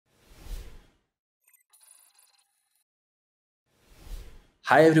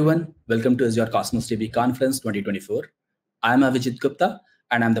Hi everyone, welcome to Azure Cosmos DB Conference 2024. I'm Avijit Gupta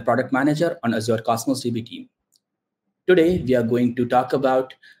and I'm the product manager on Azure Cosmos DB team. Today we are going to talk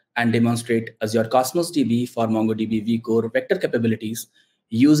about and demonstrate Azure Cosmos DB for MongoDB vCore vector capabilities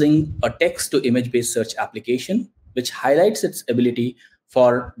using a text to image based search application, which highlights its ability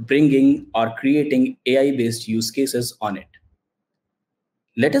for bringing or creating AI based use cases on it.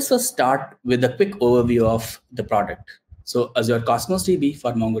 Let us first start with a quick overview of the product. So Azure Cosmos DB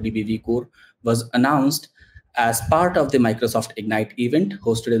for MongoDB vCore was announced as part of the Microsoft Ignite event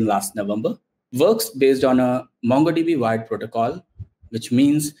hosted in last November. Works based on a MongoDB wide protocol, which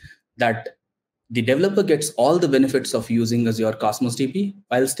means that the developer gets all the benefits of using Azure Cosmos DB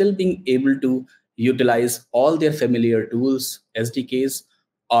while still being able to utilize all their familiar tools, SDKs,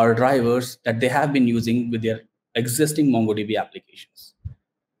 or drivers that they have been using with their existing MongoDB applications.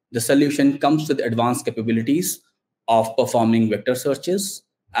 The solution comes with advanced capabilities of performing vector searches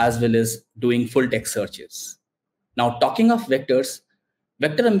as well as doing full text searches. Now, talking of vectors,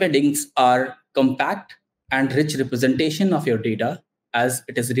 vector embeddings are compact and rich representation of your data, as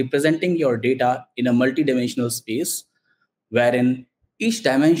it is representing your data in a multidimensional space wherein each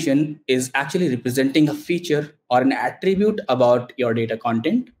dimension is actually representing a feature or an attribute about your data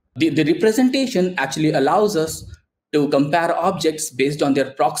content. The representation actually allows us to compare objects based on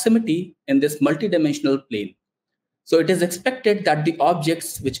their proximity in this multidimensional plane. So it is expected that the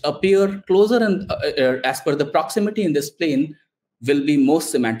objects which appear closer and as per the proximity in this plane will be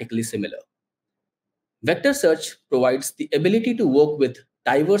most semantically similar. Vector search provides the ability to work with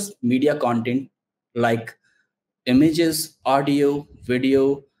diverse media content like images, audio,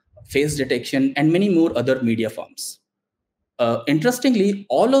 video, face detection, and many more other media forms. Interestingly,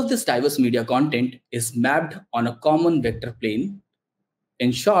 all of this diverse media content is mapped on a common vector plane.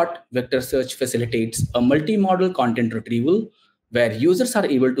 In short, vector search facilitates a multi-modal content retrieval where users are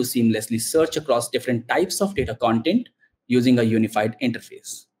able to seamlessly search across different types of data content using a unified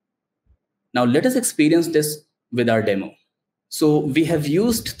interface. Now, let us experience this with our demo. So we have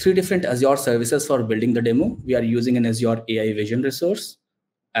used 3 different Azure services for building the demo. We are using an Azure AI Vision resource,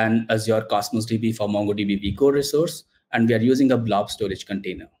 an Azure Cosmos DB for MongoDB vCore resource, and we are using a Blob storage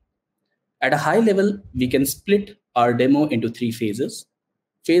container. At a high level, we can split our demo into 3 phases.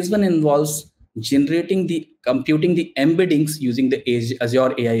 Phase 1 involves computing the embeddings using the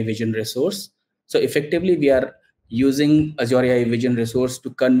Azure AI Vision resource. So effectively, we are using Azure AI Vision resource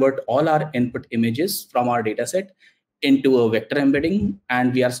to convert all our input images from our dataset into a vector embedding,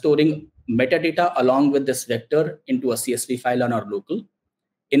 and we are storing metadata along with this vector into a CSV file on our local.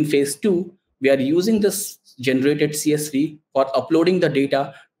 In phase 2, we are using this generated CSV for uploading the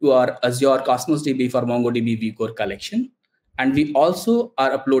data to our Azure Cosmos DB for MongoDB vCore collection. And we also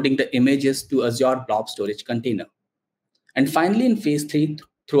are uploading the images to Azure Blob storage container. And finally, in phase 3,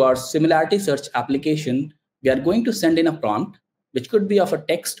 through our Similarity Search Application, we are going to send in a prompt, which could be of a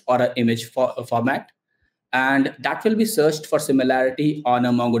text or an image format. And that will be searched for similarity on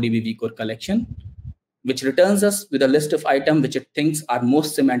a MongoDB vCore collection, which returns us with a list of items which it thinks are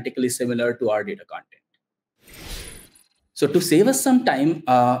most semantically similar to our data content. So to save us some time,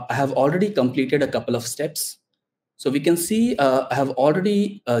 I have already completed a couple of steps. So we can see I have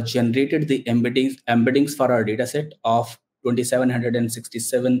already generated the embeddings for our dataset of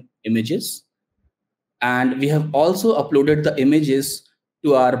 2,767 images. And we have also uploaded the images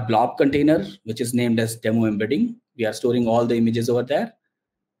to our Blob container, which is named as demo embedding. We are storing all the images over there.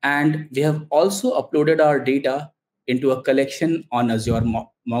 And we have also uploaded our data into a collection on Azure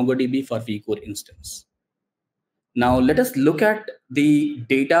MongoDB for vCore instance. Now let us look at the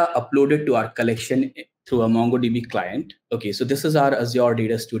data uploaded to our collection through a MongoDB client. Okay, so this is our Azure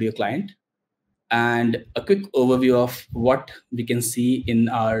Data Studio client. And a quick overview of what we can see in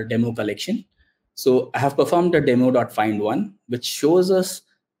our demo collection. So I have performed a demo.find1, which shows us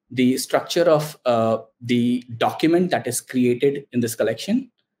the structure of the document that is created in this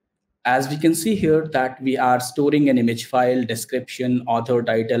collection. As we can see here that we are storing an image file, description, author,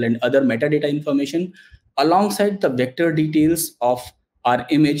 title, and other metadata information alongside the vector details of our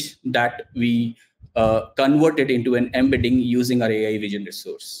image that we converted into an embedding using our AI Vision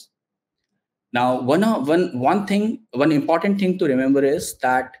resource. Now, one important thing to remember is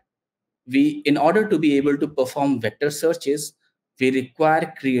that in order to be able to perform vector searches, we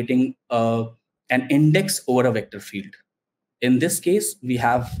require creating an index over a vector field. In this case, we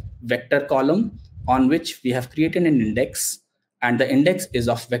have vector column on which we have created an index, and the index is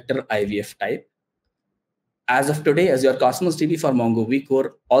of vector IVF type. As of today, Azure Cosmos DB for Mongo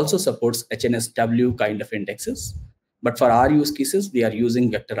vCore also supports HNSW kind of indexes. But for our use cases, we are using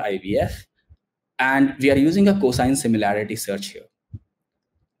vector IVF, and we are using a cosine similarity search here.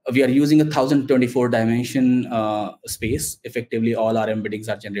 we are using a 1024 dimension space. Effectively, all our embeddings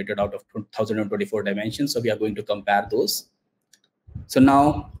are generated out of 1024 dimensions. So we are going to compare those. So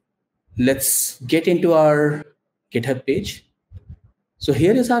now let's get into our GitHub page. So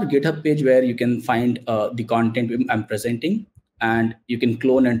here is our GitHub page where you can find the content I'm presenting, and you can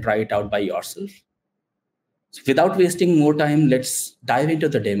clone and try it out by yourself. So without wasting more time, let's dive into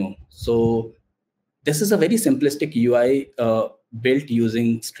the demo. So this is a very simplistic UI built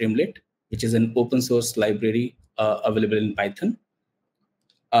using Streamlit, which is an open source library available in Python.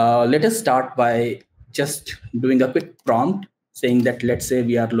 Let us start by just doing a quick prompt saying that, let's say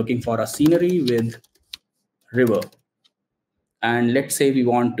we are looking for a scenery with river. And let's say we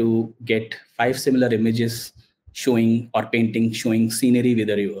want to get 5 similar images showing or painting showing scenery with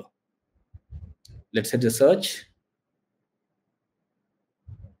a river. Let's hit the search.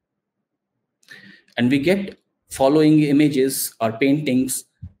 And we get following images or paintings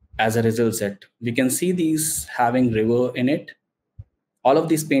as a result set. We can see these having river in it. All of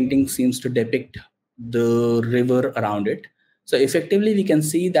these paintings seems to depict the river around it. So effectively, we can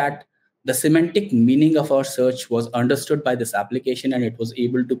see that the semantic meaning of our search was understood by this application, and it was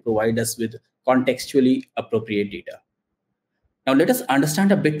able to provide us with contextually appropriate data. Now let us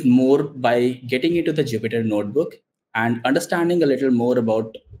understand a bit more by getting into the Jupyter notebook and understanding a little more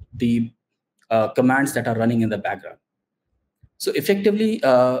about the commands that are running in the background. So effectively,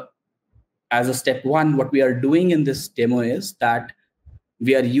 as a step one, what we are doing in this demo is that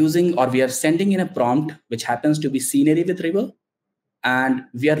we are using, or we are sending in a prompt which happens to be scenery with river, and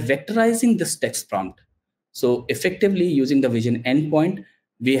we are vectorizing this text prompt. So effectively, using the vision endpoint,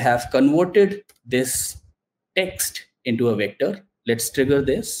 we have converted this text into a vector. Let's trigger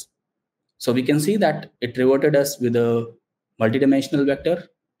this. So we can see that it reverted us with a multidimensional vector.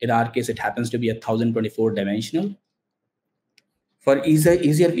 In our case, it happens to be a 1024 dimensional. For easier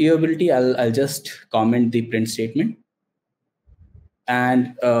viewability, I'll just comment the print statement.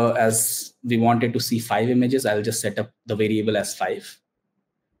 And as we wanted to see 5 images, I'll just set up the variable as 5.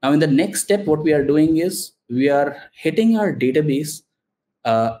 Now in the next step, what we are doing is we are hitting our database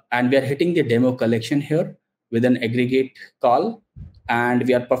and we are hitting the demo collection here with an aggregate call. And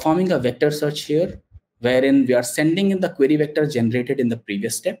we are performing a vector search here, wherein we are sending in the query vector generated in the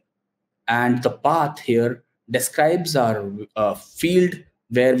previous step. And the path here describes our field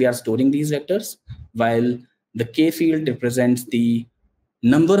where we are storing these vectors, while the K field represents the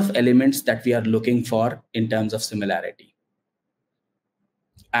number of elements that we are looking for in terms of similarity.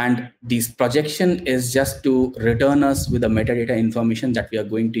 And this projection is just to return us with the metadata information that we are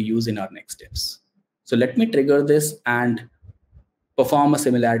going to use in our next steps. So let me trigger this and perform a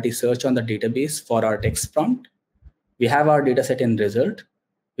similarity search on the database for our text prompt. We have our dataset in result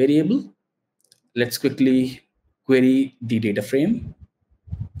variable. Let's quickly query the data frame.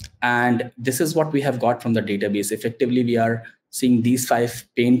 And this is what we have got from the database. Effectively, we are seeing these 5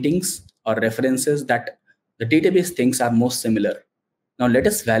 paintings or references that the database thinks are most similar. Now let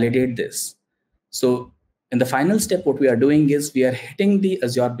us validate this. So in the final step, what we are doing is we are hitting the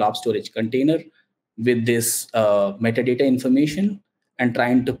Azure Blob storage container with this metadata information and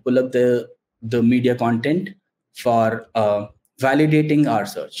trying to pull up the media content for validating our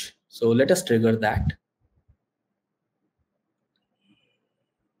search. So let us trigger that.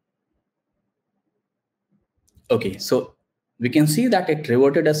 Okay, so we can see that it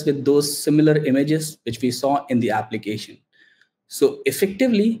reverted us with those similar images which we saw in the application. So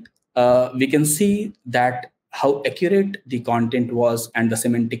effectively, we can see that how accurate the content was and the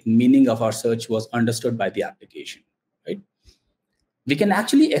semantic meaning of our search was understood by the application, right? We can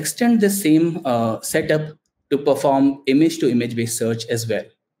actually extend the same setup to perform image-to-image based search as well,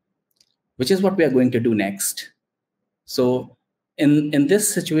 which is what we are going to do next. So in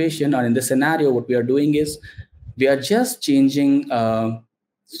this situation, or in this scenario, what we are doing is we are just changing.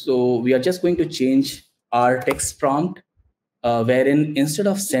 So we are just going to change our text prompt, wherein instead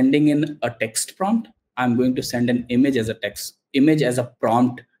of sending in a text prompt, I'm going to send an image as a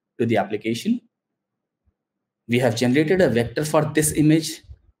prompt to the application. We have generated a vector for this image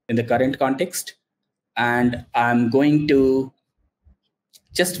in the current context, and I'm going to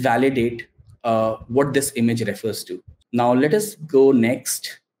just validate what this image refers to. Now let us go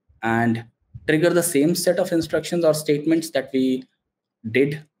next and trigger the same set of instructions or statements that we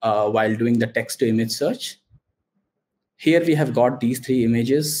did while doing the text to image search. Here we have got these 3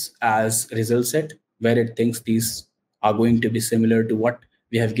 images as result set, where it thinks these are going to be similar to what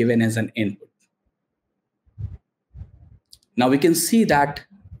we have given as an input. Now we can see that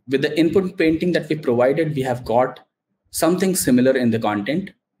with the input painting that we provided, we have got something similar in the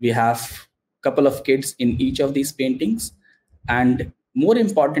content. We have a couple of kids in each of these paintings, and more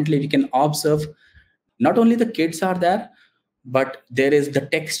importantly, we can observe not only the kids are there, but there is the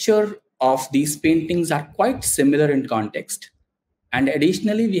texture of these paintings are quite similar in context. And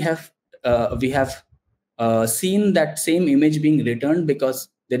additionally, we have seen that same image being returned because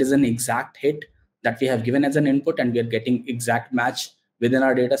there is an exact hit that we have given as an input, and we are getting exact match within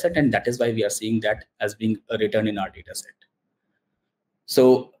our data set, and that is why we are seeing that as being a return in our data set.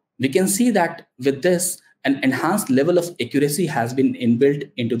 So we can see that with this, an enhanced level of accuracy has been inbuilt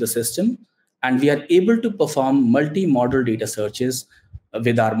into the system, and we are able to perform multi-model data searches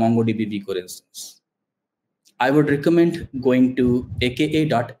with our MongoDB vCore instance. I would recommend going to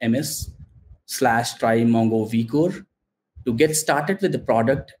aka.ms/try-mongo-vcore to get started with the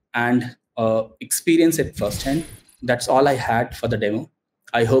product and experience it firsthand. That's all I had for the demo.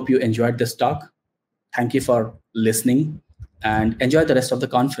 I hope you enjoyed this talk. Thank you for listening and enjoy the rest of the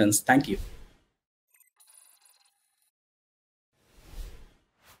conference. Thank you.